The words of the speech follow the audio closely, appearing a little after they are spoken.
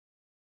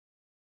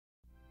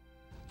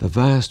The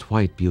vast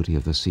white beauty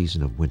of the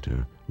season of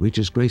winter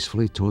reaches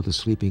gracefully toward the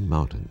sleeping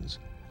mountains,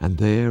 and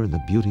there, in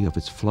the beauty of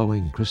its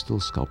flowing crystal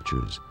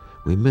sculptures,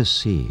 we miss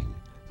seeing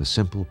the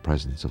simple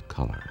presence of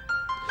color.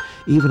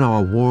 Even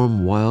our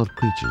warm, wild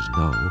creatures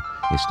know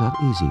it's not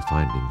easy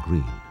finding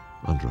green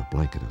under a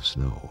blanket of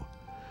snow,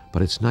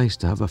 but it's nice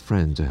to have a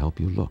friend to help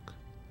you look.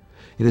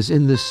 It is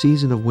in this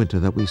season of winter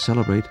that we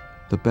celebrate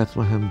the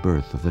Bethlehem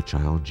birth of the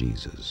child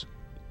Jesus.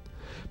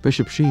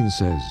 Bishop Sheen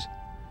says,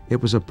 "It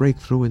was a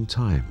breakthrough in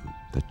time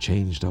that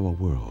changed our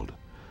world,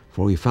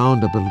 for we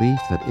found a belief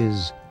that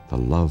is the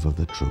love of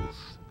the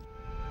truth."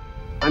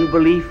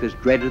 Unbelief is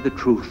dread of the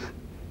truth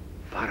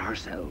about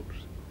ourselves.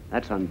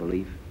 That's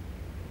unbelief.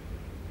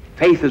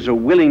 Faith is a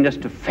willingness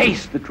to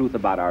face the truth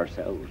about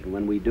ourselves. And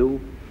when we do,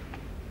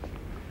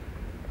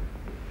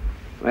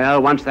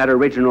 well, once that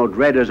original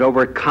dread is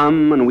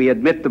overcome and we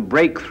admit the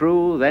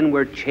breakthrough, then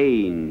we're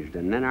changed.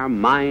 And then our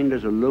mind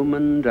is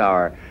illumined,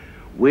 our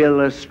will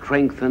is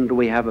strengthened,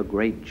 we have a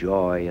great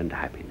joy and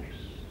happiness.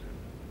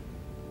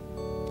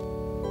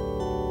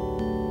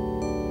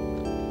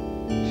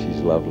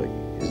 She's lovely,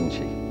 isn't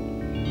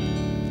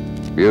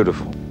she?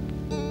 Beautiful.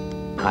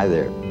 Hi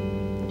there.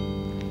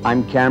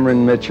 I'm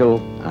Cameron Mitchell,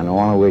 and I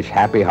want to wish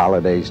happy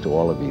holidays to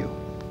all of you.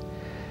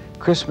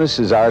 Christmas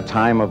is our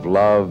time of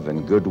love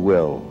and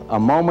goodwill, a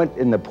moment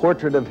in the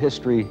portrait of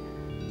history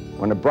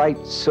when a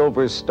bright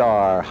silver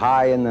star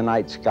high in the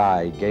night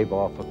sky gave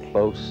off a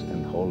close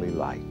and holy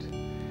light,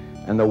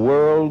 and the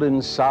world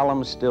in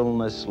solemn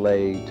stillness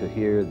lay to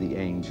hear the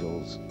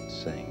angels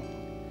sing.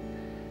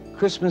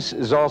 Christmas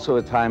is also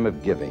a time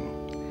of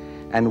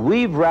giving, and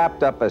we've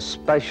wrapped up a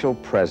special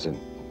present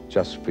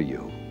just for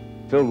you,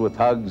 filled with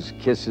hugs,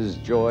 kisses,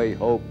 joy,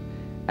 hope,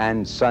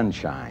 and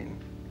sunshine.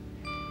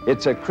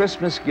 It's a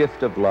Christmas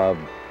gift of love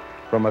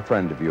from a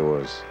friend of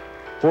yours,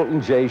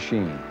 Fulton J.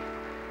 Sheen.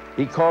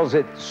 He calls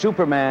it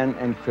Superman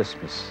and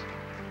Christmas,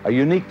 a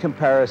unique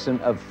comparison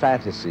of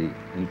fantasy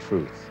and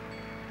truth,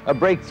 a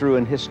breakthrough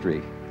in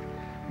history,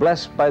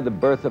 blessed by the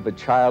birth of a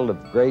child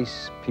of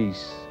grace,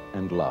 peace,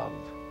 and love.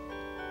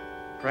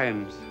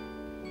 Friends,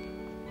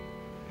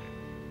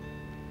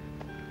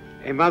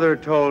 a mother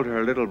told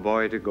her little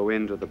boy to go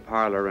into the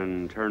parlor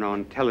and turn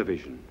on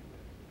television.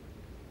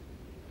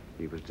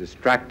 He was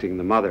distracting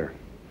the mother.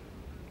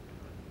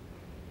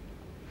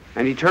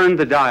 And he turned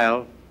the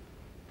dial,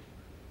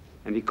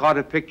 and he caught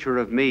a picture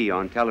of me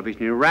on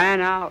television. He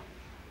ran out,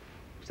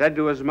 said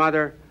to his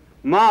mother,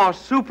 "Ma,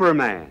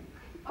 Superman."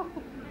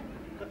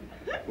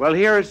 Well,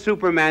 here is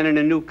Superman in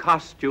a new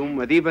costume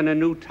with even a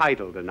new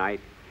title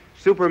tonight,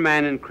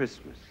 Superman and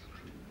Christmas.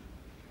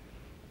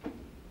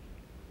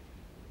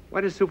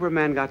 What has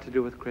Superman got to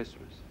do with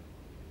Christmas?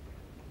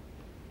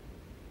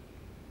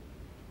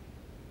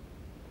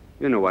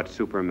 You know what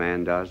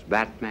Superman does,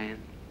 Batman.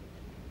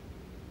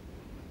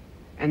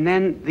 And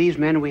then these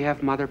men, we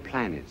have mother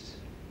planets.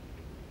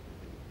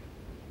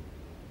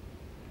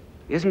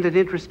 Isn't it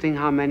interesting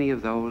how many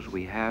of those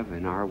we have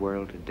in our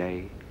world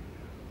today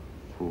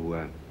who,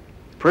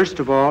 first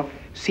of all,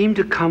 seem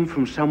to come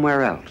from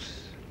somewhere else,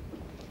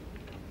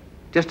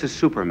 just as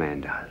Superman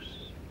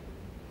does.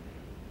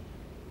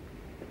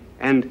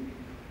 And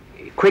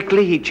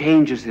quickly he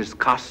changes his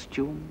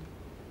costume.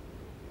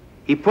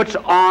 He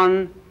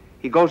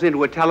goes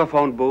into a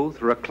telephone booth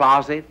or a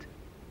closet,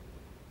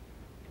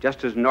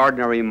 just as an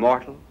ordinary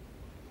mortal,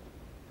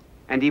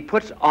 and he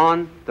puts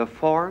on the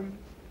form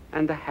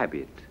and the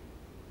habit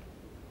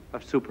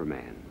of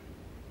Superman.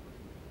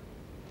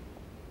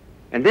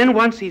 And then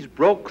once he's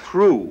broke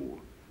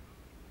through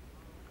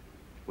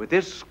with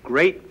this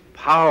great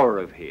power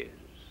of his,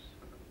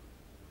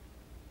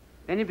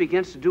 then he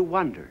begins to do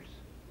wonders.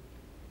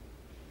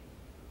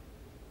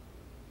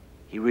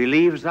 He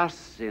relieves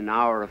us in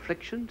our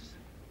afflictions,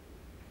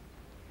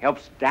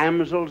 helps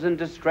damsels in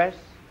distress,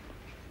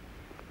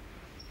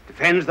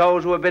 defends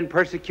those who have been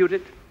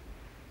persecuted,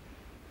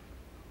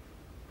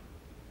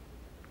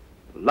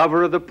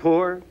 lover of the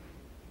poor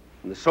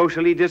and the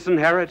socially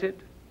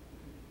disinherited.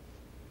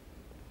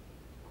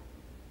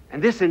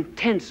 And this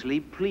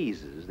intensely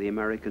pleases the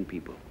American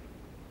people.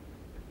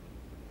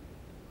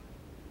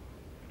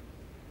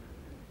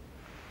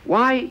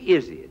 Why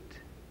is it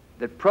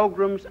that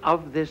programs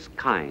of this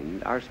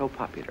kind are so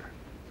popular?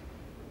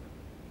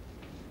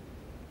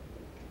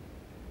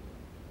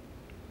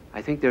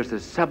 I think there's a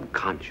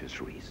subconscious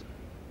reason,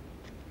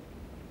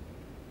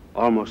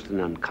 almost an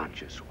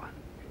unconscious one.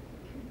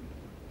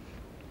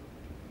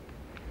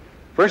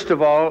 First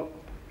of all,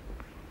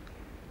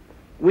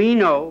 we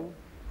know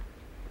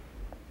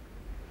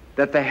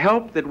that the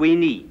help that we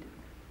need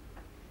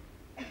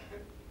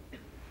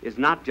is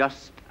not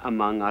just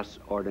among us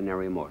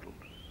ordinary mortals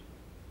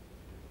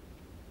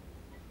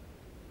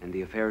and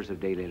the affairs of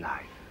daily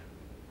life.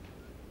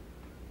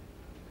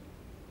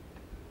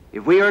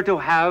 If we are to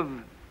have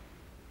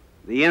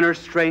the inner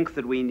strength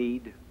that we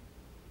need,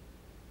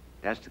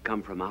 it has to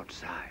come from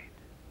outside.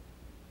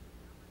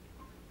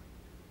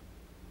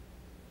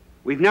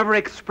 We've never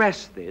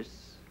expressed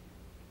this,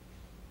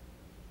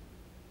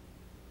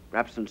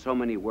 perhaps in so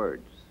many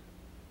words,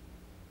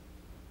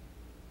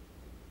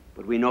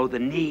 but we know the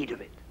need of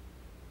it.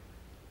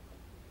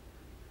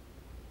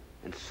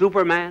 And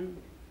Superman,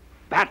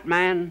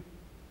 Batman,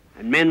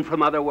 and men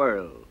from other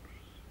worlds,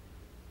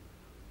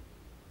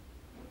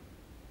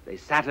 they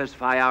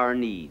satisfy our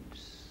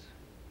needs,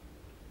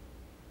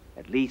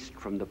 at least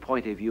from the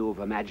point of view of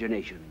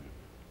imagination.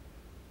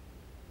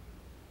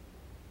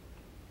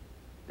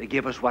 They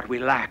give us what we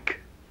lack.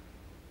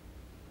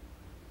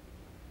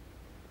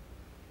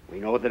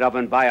 We know that of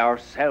and by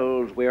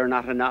ourselves we are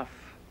not enough.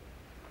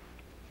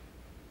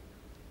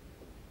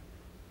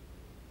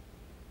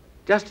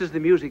 Just as the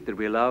music that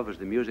we love is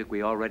the music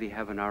we already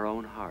have in our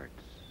own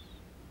hearts,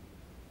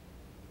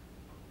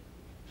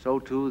 so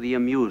too the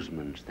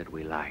amusements that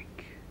we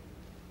like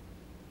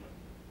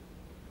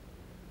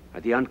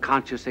are the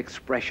unconscious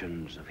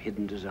expressions of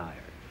hidden desires.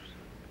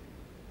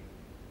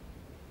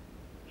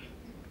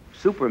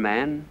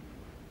 Superman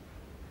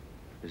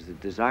is the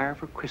desire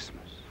for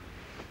Christmas.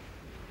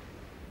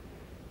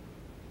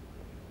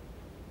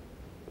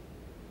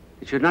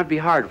 It should not be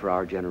hard for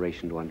our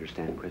generation to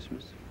understand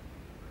Christmas.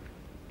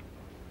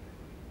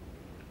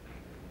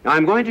 Now,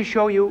 I'm going to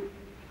show you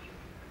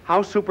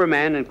how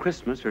Superman and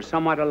Christmas are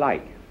somewhat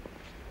alike.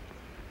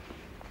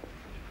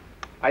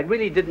 I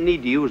really didn't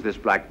need to use this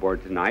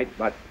blackboard tonight,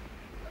 but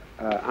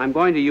I'm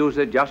going to use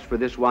it just for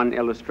this one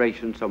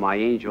illustration so my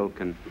angel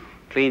can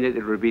clean it.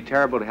 It would be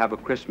terrible to have a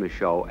Christmas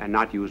show and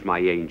not use my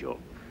angel.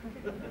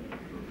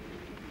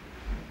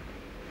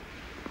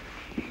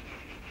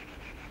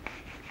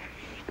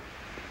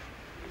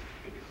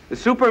 The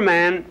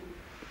Superman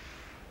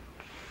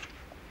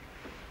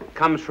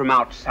comes from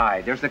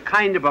outside. There's a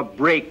kind of a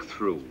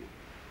breakthrough.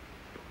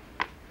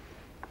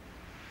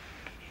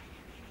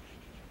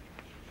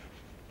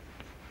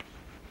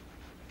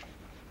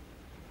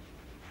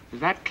 Is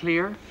that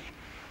clear?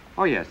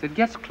 Oh, yes, it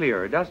gets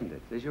clearer, doesn't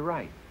it? As you're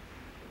right.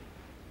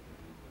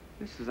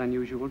 This is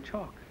unusual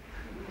chalk.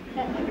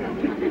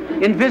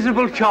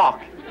 Invisible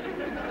chalk.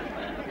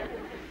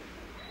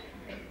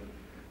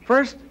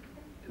 First,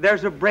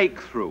 there's a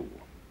breakthrough.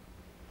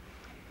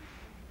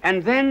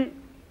 And then,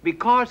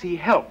 because he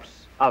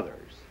helps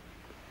others,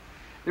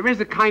 there is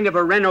a kind of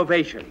a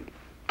renovation,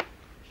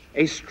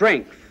 a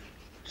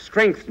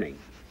strengthening,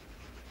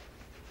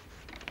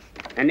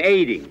 an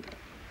aiding.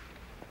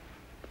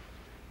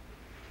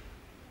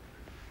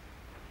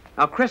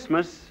 Now,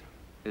 Christmas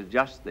is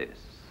just this.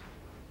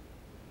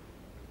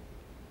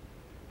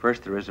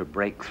 First, there is a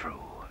breakthrough.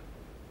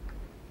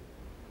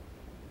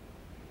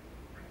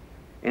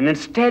 And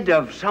instead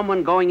of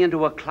someone going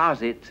into a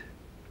closet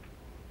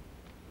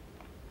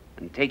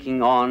and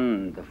taking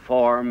on the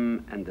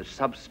form and the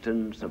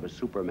substance of a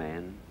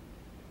Superman,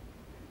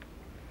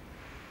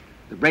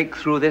 the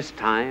breakthrough this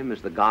time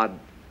is the God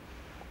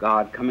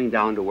coming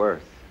down to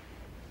earth,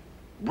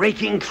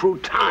 breaking through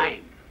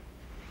time,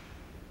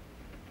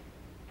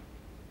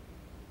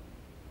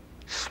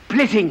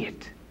 splitting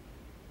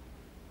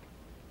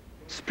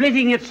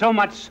it so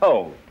much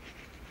so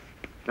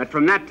that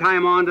from that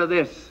time on to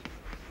this,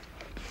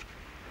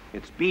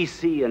 it's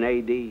BC and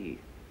AD.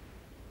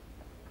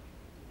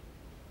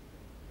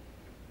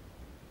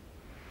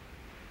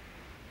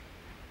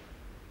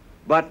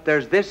 But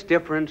there's this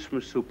difference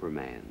from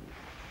Superman,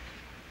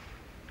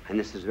 and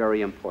this is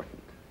very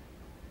important.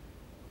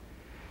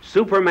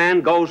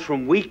 Superman goes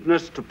from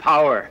weakness to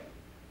power.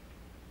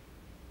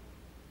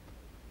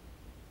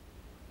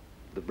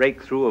 The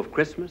breakthrough of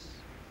Christmas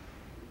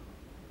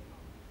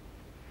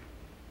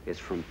is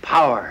from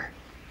power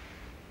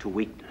to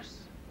weakness.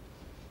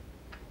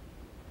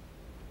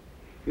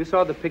 You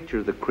saw the picture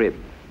of the crib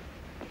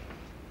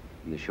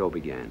when the show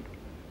began.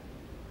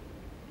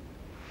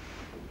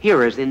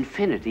 Here is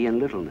infinity and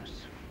littleness.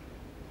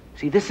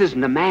 See, this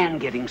isn't a man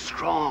getting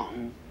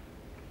strong.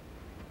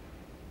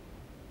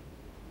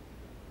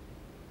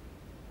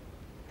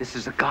 This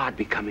is a God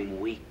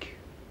becoming weak.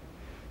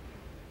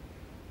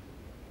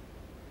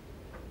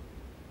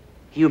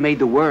 He who made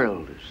the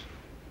world is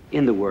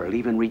in the world,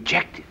 even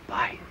rejected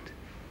by it.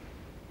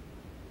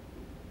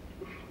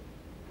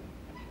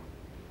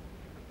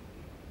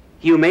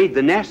 He who made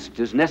the nest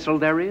is nestled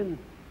therein.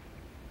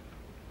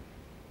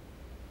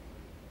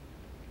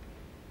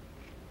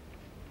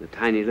 The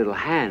tiny little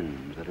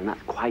hands that are not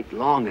quite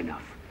long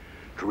enough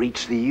to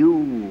reach the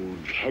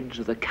huge heads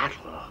of the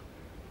cattle are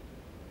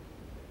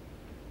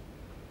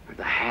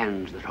the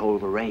hands that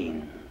hold the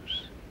reins,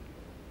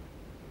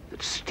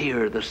 that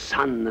steer the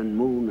sun and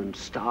moon and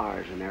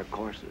stars in their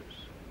courses.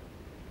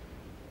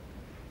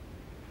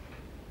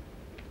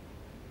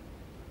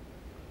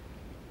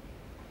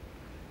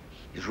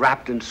 He's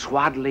wrapped in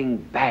swaddling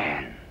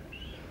bands.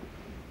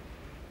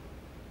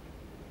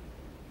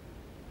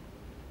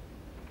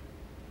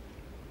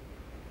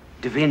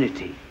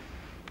 Divinity,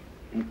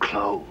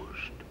 enclosed,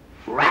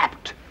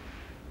 wrapped,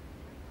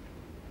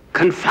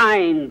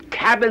 confined,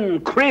 cabin,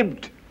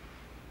 cribbed,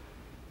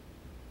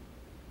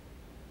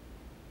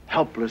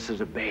 helpless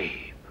as a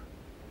babe.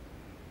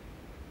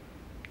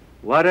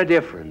 What a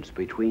difference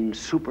between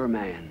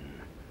Superman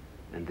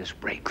and this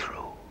breakthrough.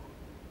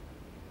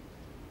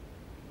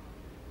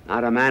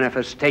 Not a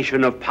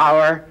manifestation of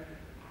power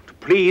to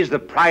please the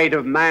pride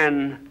of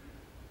man,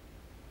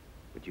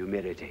 but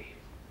humility,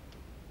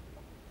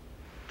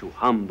 to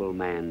humble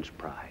man's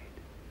pride.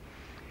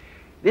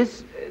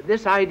 This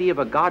idea of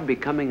a God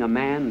becoming a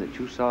man that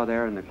you saw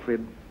there in the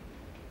crib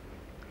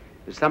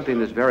is something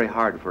that's very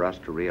hard for us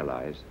to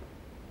realize.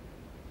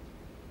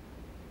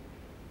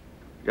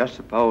 Just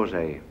suppose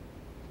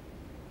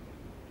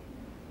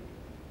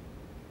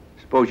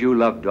you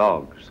love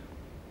dogs,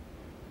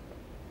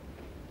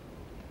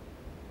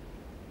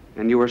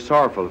 and you were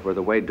sorrowful for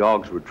the way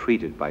dogs were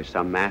treated by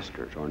some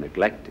masters or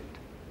neglected.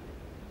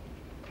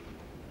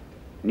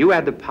 And you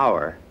had the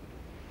power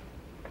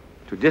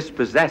to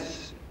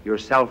dispossess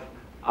yourself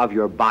of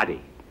your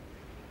body.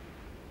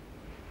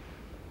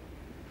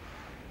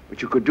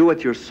 But you could do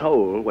with your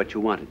soul what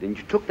you wanted. And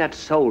you took that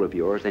soul of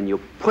yours and you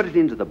put it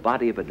into the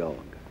body of a dog.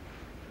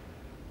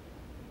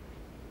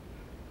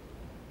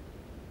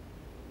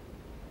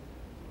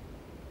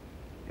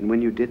 And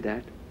when you did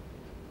that,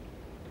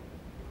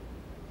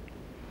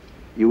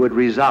 you would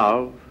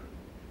resolve,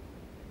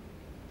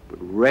 but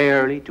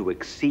rarely to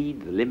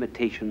exceed the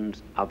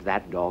limitations of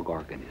that dog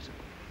organism.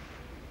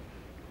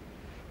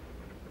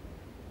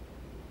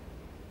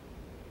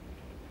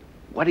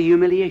 What a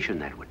humiliation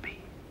that would be.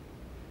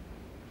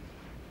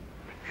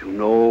 You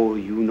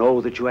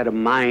know that you had a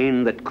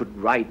mind that could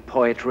write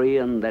poetry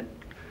and that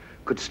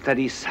could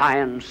study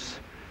science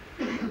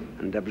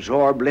and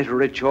absorb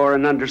literature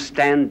and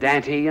understand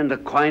Dante and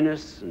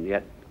Aquinas, and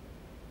yet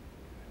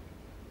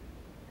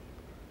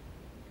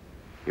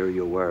here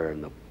you were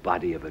in the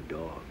body of a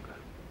dog.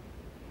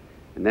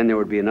 And then there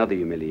would be another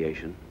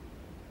humiliation.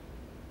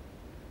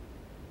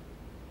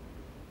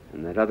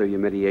 And that other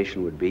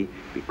humiliation would be,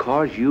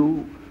 because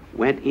you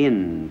went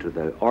into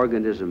the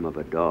organism of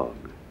a dog,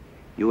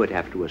 you would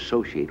have to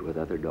associate with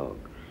other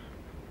dogs,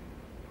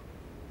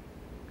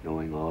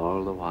 knowing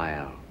all the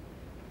while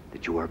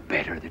that you were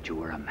better, that you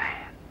were a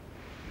man.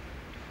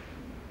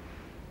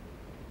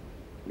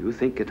 You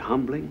think it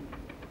humbling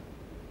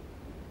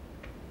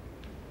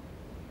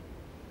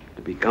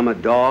to become a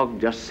dog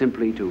just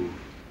simply to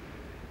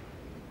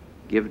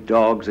give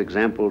dogs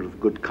examples of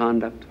good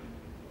conduct?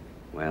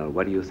 Well,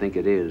 what do you think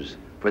it is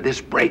for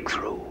this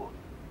breakthrough?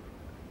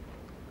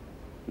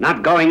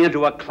 Not going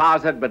into a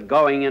closet, but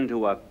going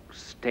into a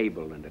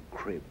stable and a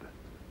crib.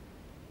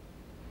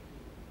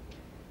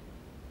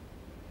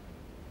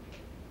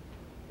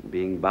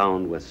 Being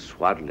bound with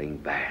swaddling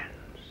bands.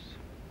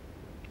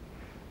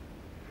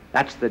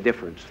 That's the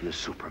difference in the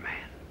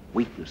Superman.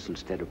 Weakness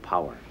instead of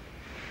power.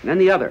 And then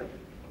the other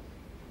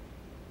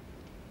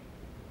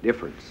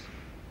difference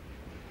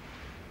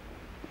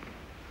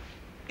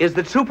is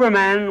that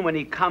Superman, when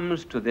he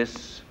comes to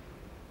this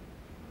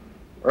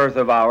earth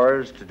of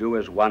ours to do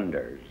his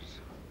wonders,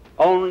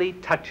 only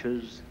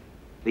touches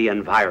the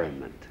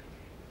environment.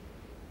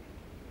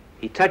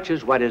 He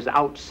touches what is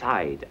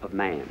outside of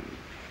man.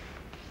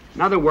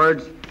 In other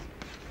words,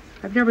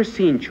 I've never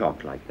seen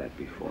chalk like that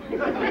before.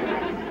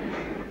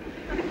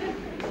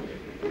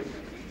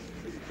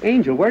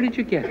 Angel, where did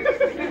you get it?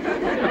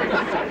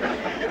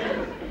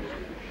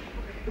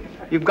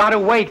 You've got to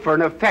wait for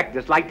an effect.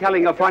 It's like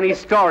telling a funny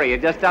story.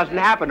 It just doesn't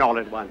happen all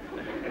at once.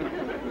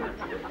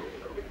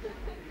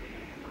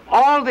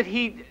 All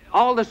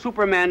the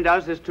Superman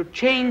does is to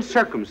change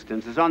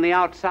circumstances on the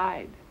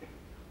outside.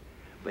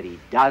 But he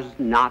does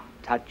not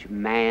touch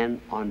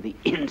man on the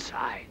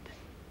inside.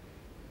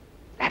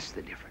 That's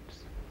the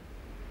difference.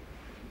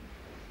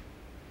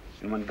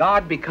 And when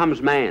God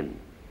becomes man,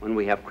 when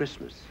we have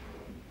Christmas,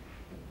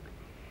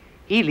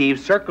 he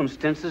leaves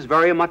circumstances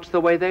very much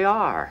the way they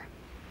are.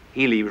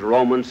 He leaves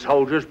Roman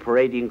soldiers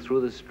parading through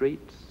the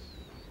streets.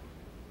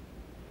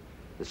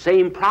 The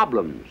same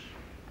problems.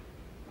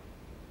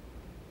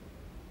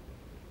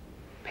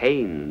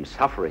 Pain and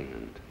suffering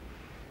and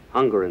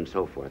hunger and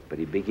so forth. But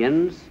he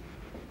begins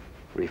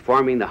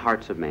reforming the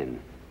hearts of men.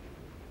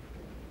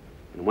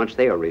 And once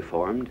they are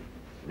reformed,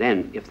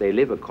 then if they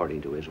live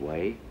according to his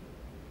way,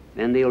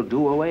 then they'll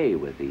do away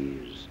with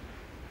these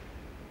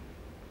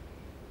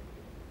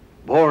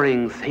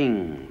boring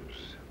things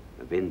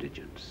of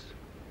indigence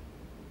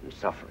and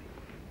suffering.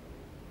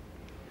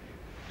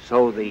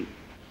 So the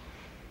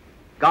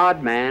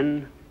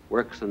God-man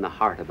works in the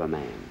heart of a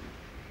man.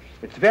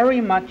 It's very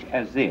much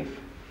as if,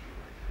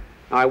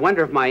 now I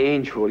wonder if my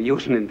angel will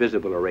use an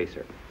invisible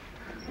eraser.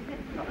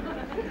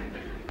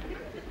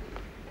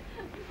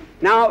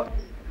 Now,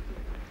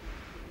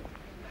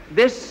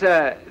 this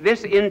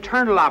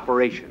internal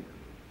operation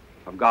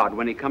of God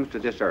when he comes to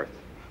this earth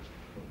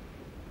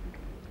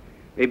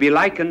may be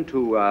likened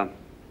to a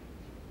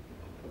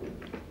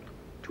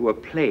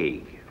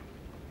plague.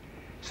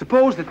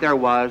 Suppose that there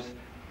was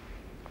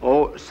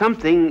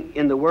something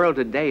in the world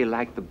today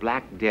like the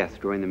Black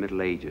Death during the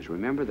Middle Ages.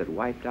 Remember, that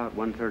wiped out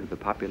 1/3 of the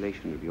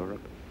population of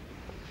Europe?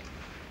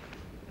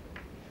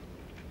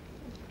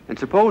 And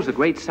suppose a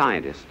great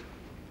scientist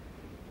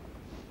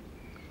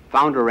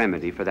found a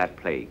remedy for that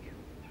plague.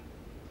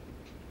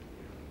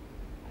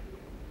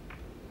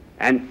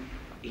 And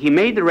he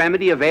made the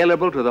remedy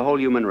available to the whole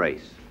human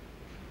race.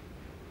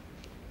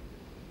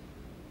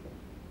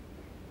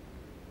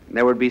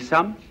 There would be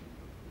some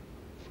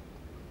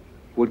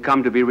who would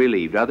come to be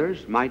relieved.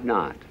 Others might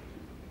not.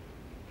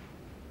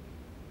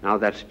 Now,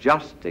 that's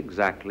just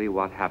exactly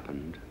what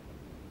happened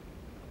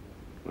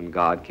when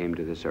God came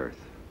to this earth.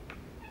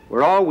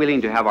 We're all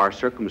willing to have our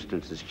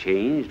circumstances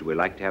changed. We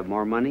like to have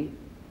more money.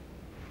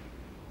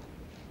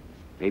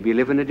 Maybe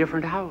live in a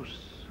different house.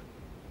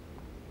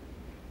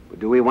 But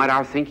do we want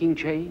our thinking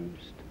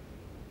changed?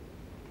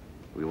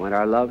 Do we want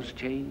our loves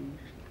changed?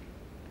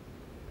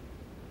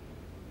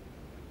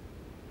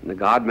 And the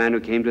God-man who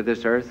came to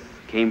this earth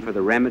came for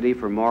the remedy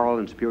for moral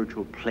and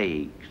spiritual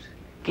plagues.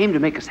 Came to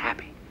make us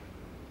happy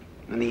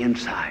on the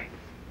inside.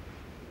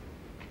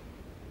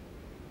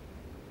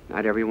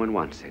 Not everyone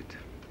wants it.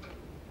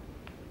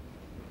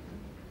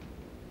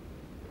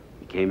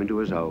 He came into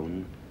his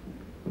own,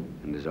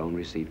 and his own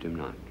received him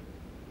not.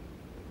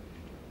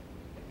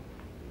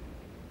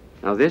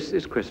 Now this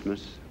is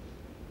Christmas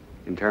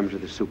in terms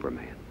of the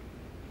Superman.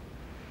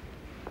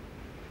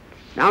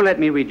 Now let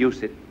me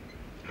reduce it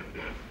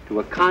to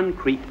a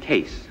concrete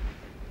case.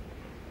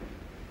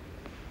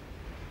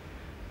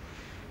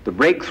 The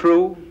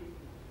breakthrough,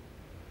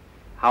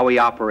 how he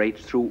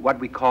operates through what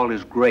we call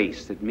his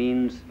grace. It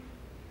means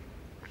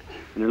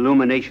an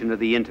illumination of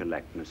the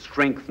intellect and a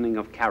strengthening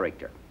of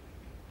character.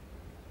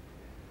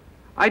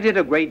 I did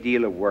a great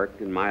deal of work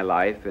in my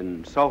life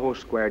in Soho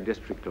Square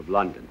district of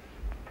London,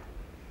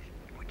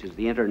 which is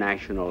the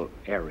international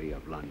area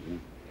of London.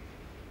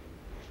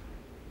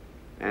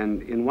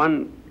 And in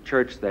one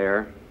church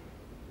there,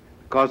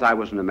 because I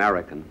was an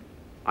American,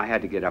 I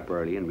had to get up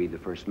early and read the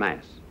first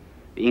Mass.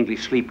 The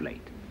English sleep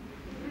late.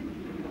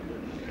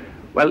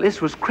 Well,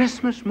 this was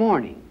Christmas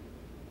morning.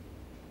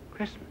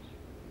 Christmas.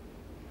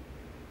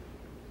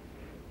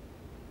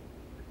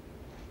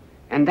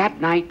 And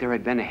that night there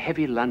had been a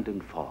heavy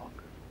London fog.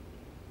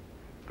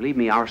 Believe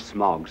me, our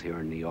smogs here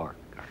in New York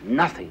are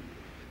nothing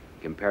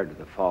compared to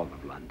the fog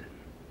of London.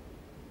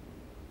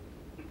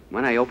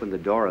 When I opened the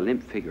door, a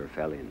limp figure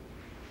fell in.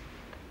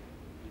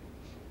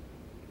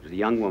 It was a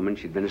young woman.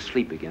 She'd been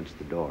asleep against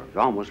the door. It was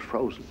almost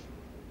frozen.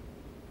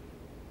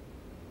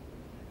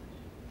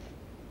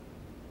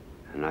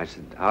 And I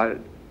said,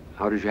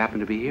 how did you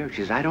happen to be here?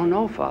 She said, I don't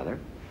know, Father.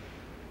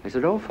 I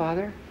said, oh,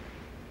 Father?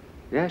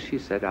 Yes, she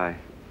said, I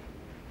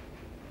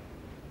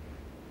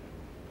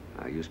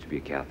used to be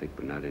a Catholic,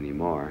 but not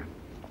anymore.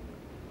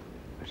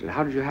 I said,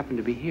 how did you happen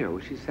to be here? Well,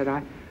 she said,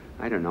 I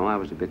don't know, I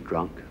was a bit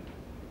drunk.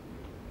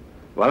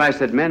 Well, I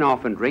said, men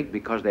often drink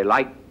because they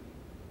like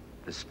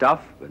the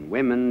stuff, and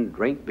women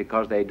drink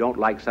because they don't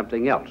like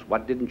something else.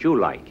 What didn't you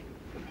like?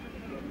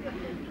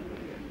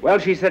 Well,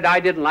 she said,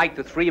 I didn't like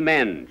the three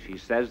men. She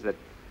says that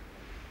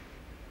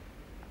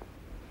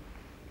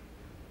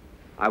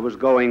I was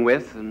going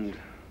with, and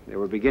they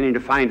were beginning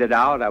to find it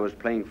out. I was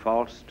playing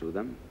false to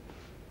them.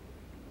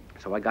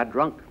 So I got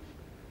drunk.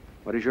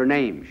 What is your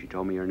name? She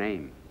told me her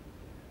name,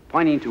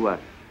 pointing to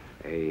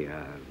a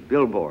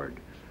billboard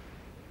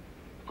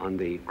on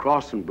the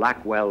Cross and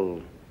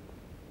Blackwell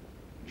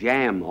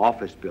Jam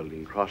office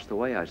building across the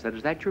way. I said,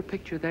 is that your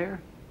picture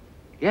there?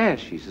 Yes,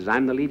 she says,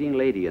 I'm the leading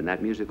lady in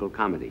that musical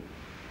comedy.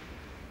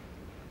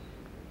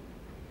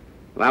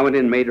 Well, I went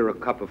in and made her a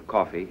cup of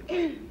coffee,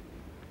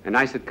 and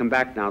I said, come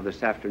back now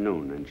this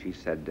afternoon. And she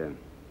said,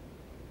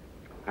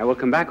 I will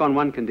come back on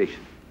one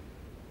condition.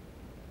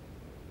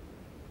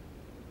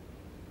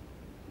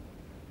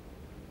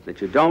 That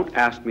you don't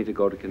ask me to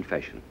go to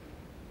confession.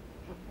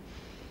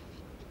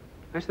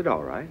 I said,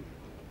 all right.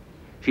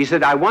 She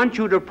said, I want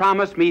you to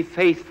promise me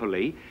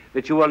faithfully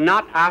that you will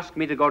not ask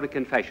me to go to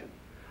confession.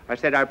 I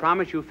said, I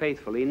promise you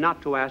faithfully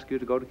not to ask you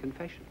to go to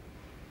confession.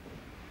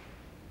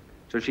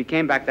 So she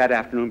came back that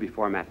afternoon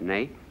before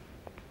matinee,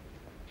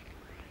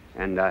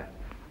 and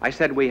I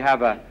said, we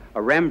have a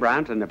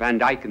Rembrandt and a Van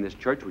Dyck in this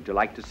church. Would you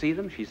like to see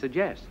them? She said,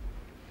 yes.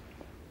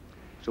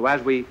 So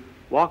as we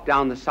walked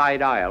down the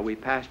side aisle, we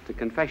passed the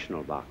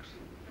confessional box.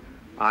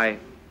 I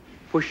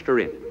pushed her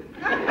in.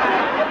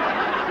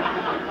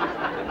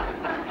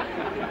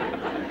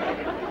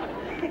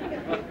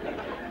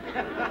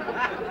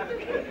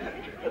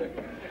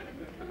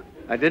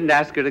 I didn't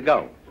ask her to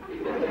go.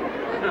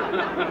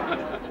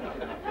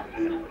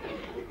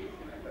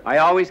 I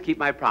always keep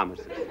my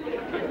promises.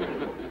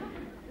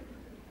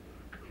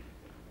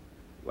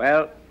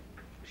 Well,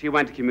 she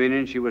went to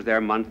communion. She was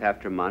there month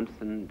after month,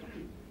 and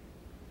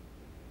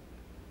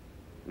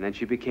then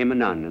she became a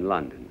nun in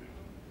London.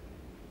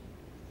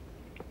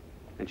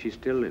 And she's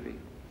still living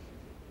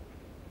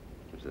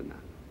as a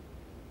nun.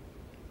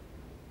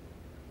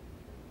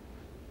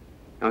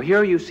 Now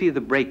here you see the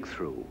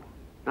breakthrough.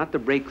 Not the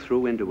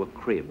breakthrough into a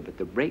crib, but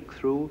the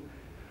breakthrough,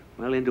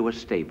 well, into a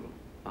stable,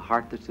 a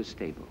heart that's a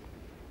stable.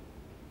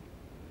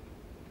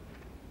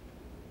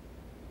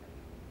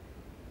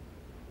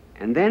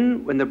 And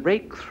then when the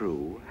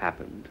breakthrough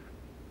happened,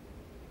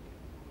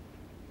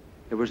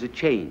 there was a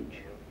change,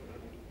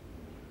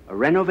 a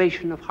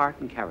renovation of heart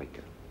and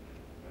character,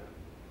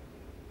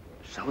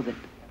 so that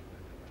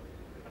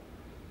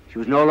she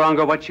was no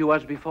longer what she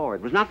was before.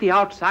 It was not the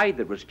outside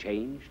that was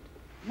changed,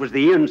 it was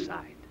the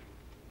inside.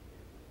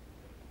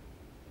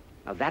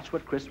 Now that's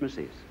what Christmas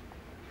is.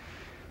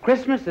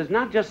 Christmas is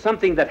not just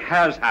something that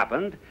has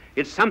happened,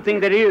 it's something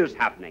that is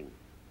happening.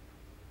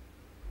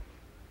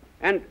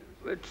 And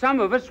some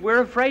of us,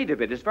 we're afraid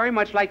of it. It's very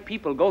much like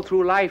people go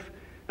through life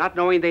not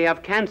knowing they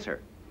have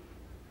cancer.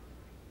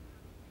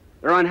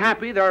 They're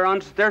unhappy,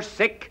 they're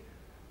sick,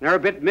 they're a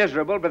bit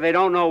miserable, but they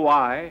don't know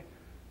why.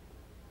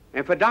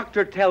 If a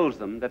doctor tells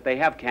them that they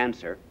have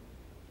cancer,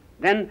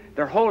 then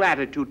their whole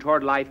attitude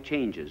toward life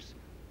changes.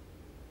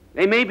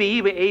 They may be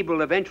even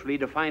able eventually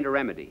to find a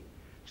remedy.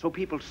 So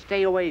people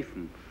stay away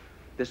from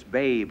this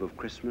babe of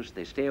Christmas.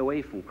 They stay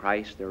away from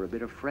Christ. They're a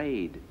bit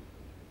afraid.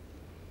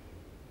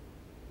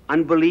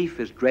 Unbelief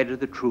is dread of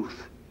the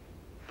truth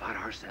about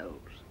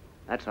ourselves.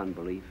 That's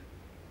unbelief.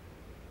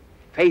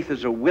 Faith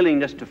is a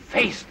willingness to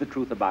face the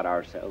truth about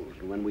ourselves.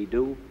 And when we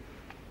do,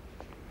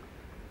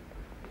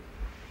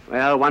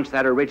 well, once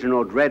that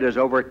original dread is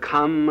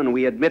overcome and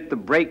we admit the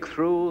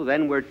breakthrough,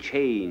 then we're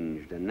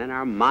changed. And then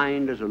our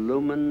mind is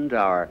illumined,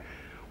 our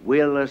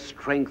will is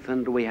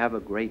strengthened, we have a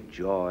great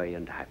joy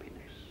and happiness.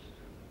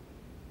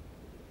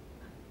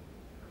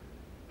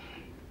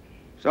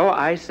 So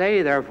I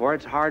say, therefore,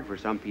 it's hard for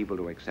some people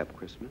to accept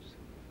Christmas.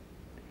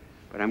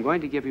 But I'm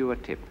going to give you a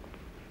tip,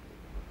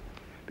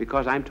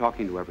 because I'm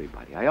talking to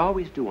everybody. I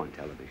always do on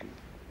television.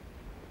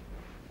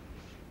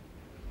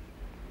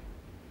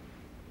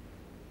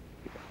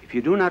 If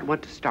you do not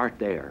want to start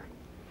there,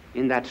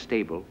 in that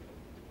stable,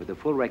 with the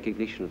full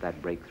recognition of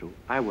that breakthrough,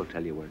 I will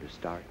tell you where to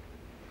start.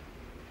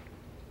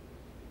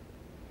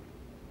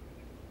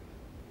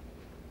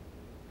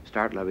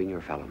 Start loving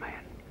your fellow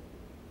man.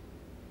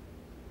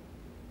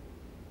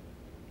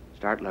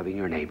 Start loving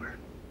your neighbor.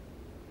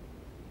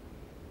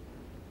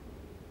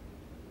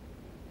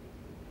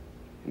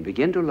 And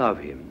begin to love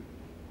him,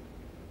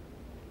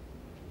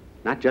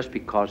 not just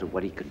because of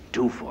what he can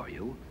do for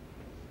you,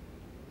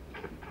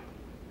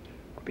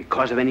 or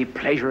because of any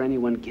pleasure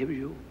anyone gives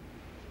you,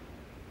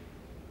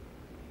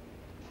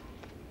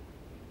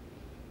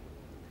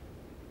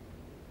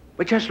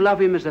 but just love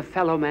him as a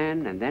fellow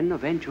man, and then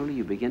eventually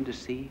you begin to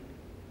see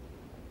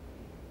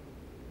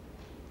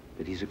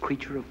that he's a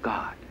creature of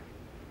God.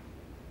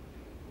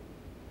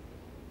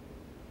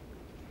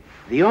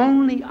 The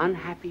only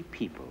unhappy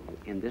people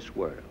in this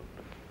world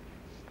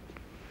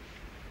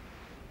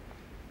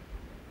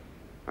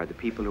are the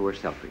people who are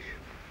selfish.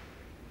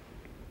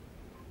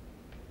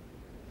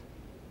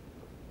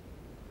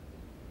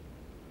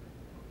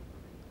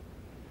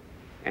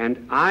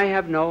 And I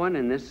have known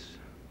in this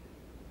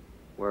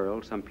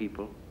world some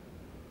people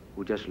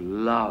who just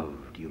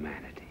loved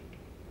humanity.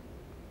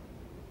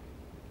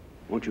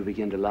 Won't you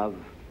begin to love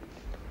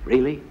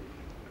really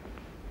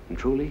and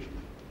truly?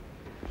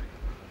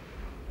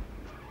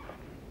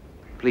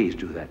 Please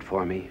do that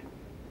for me,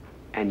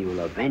 and you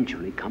will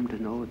eventually come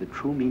to know the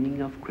true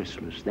meaning of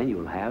Christmas. Then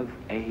you'll have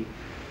a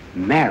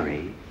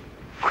Merry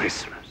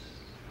Christmas.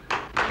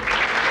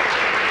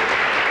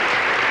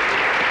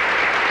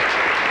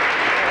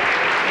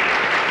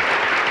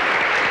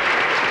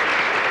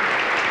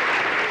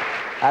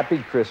 Happy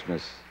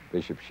Christmas,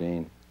 Bishop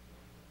Sheen.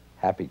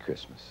 Happy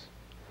Christmas.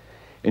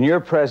 In your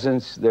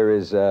presence, there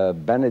is a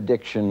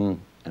benediction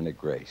and a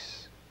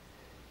grace.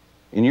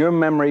 In your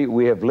memory,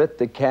 we have lit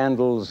the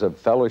candles of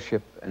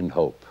fellowship and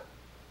hope,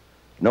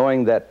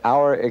 knowing that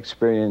our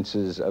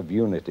experiences of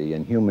unity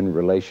in human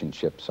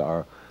relationships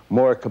are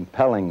more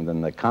compelling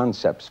than the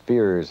concepts,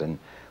 fears, and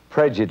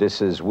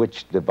prejudices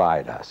which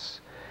divide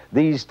us.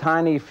 These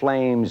tiny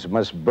flames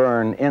must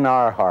burn in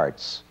our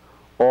hearts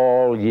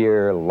all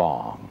year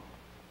long.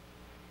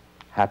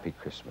 Happy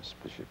Christmas,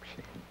 Bishop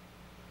Sheen.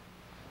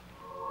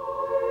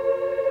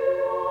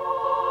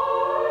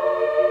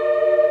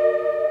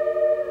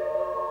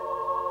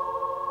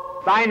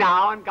 Bye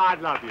now, and God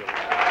love you.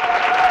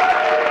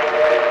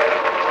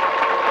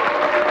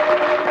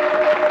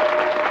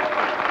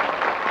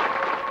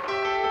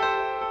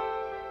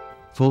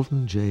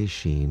 Fulton J.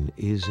 Sheen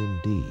is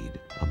indeed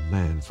a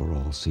man for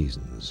all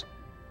seasons.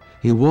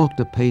 He walked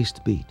a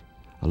paced beat,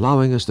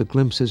 allowing us to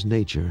glimpse his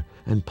nature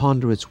and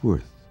ponder its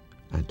worth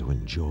and to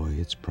enjoy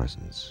its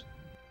presence.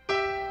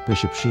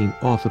 Bishop Sheen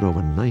authored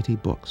over 90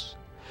 books.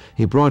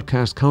 He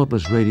broadcast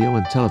countless radio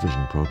and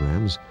television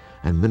programs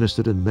and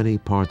ministered in many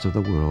parts of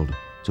the world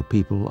to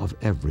people of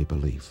every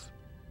belief.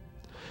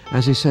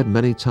 As he said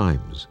many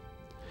times,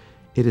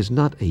 it is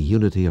not a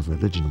unity of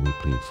religion we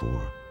plead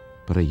for,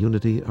 but a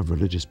unity of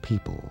religious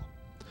people.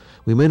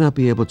 We may not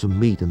be able to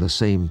meet in the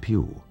same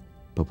pew,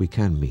 but we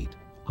can meet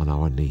on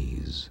our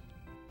knees.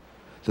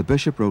 The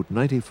bishop wrote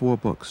 94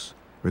 books,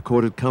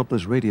 recorded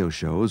countless radio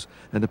shows,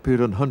 and appeared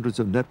on hundreds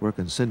of network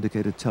and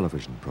syndicated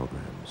television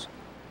programs.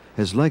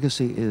 His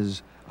legacy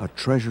is a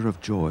treasure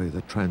of joy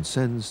that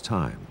transcends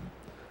time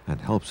and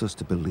helps us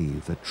to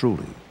believe that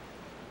truly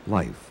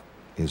life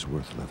is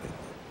worth living.